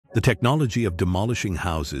The technology of demolishing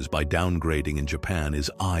houses by downgrading in Japan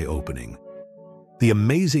is eye-opening. The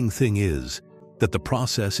amazing thing is that the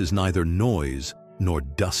process is neither noise nor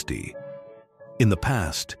dusty. In the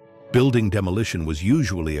past, building demolition was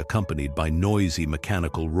usually accompanied by noisy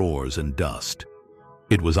mechanical roars and dust.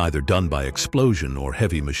 It was either done by explosion or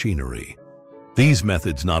heavy machinery. These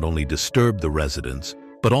methods not only disturbed the residents,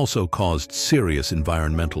 but also caused serious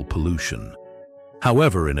environmental pollution.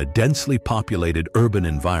 However, in a densely populated urban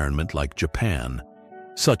environment like Japan,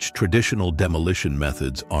 such traditional demolition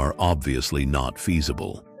methods are obviously not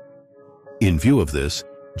feasible. In view of this,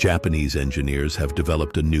 Japanese engineers have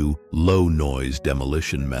developed a new low-noise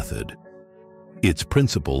demolition method. Its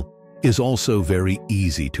principle is also very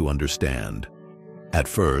easy to understand. At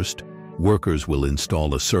first, workers will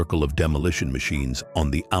install a circle of demolition machines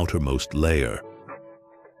on the outermost layer.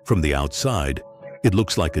 From the outside, it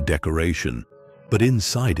looks like a decoration, but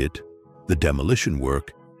inside it, the demolition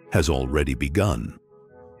work has already begun.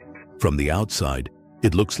 From the outside,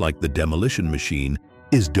 it looks like the demolition machine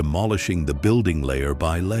is demolishing the building layer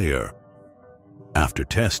by layer. After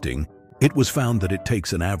testing, it was found that it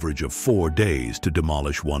takes an average of 4 days to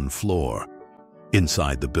demolish one floor.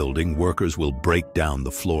 Inside the building, workers will break down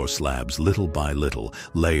the floor slabs little by little,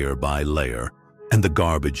 layer by layer, and the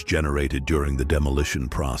garbage generated during the demolition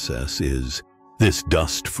process is. This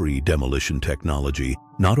dust-free demolition technology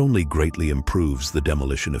not only greatly improves the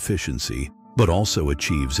demolition efficiency, but also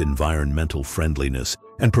achieves environmental friendliness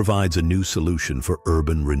and provides a new solution for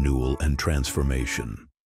urban renewal and transformation.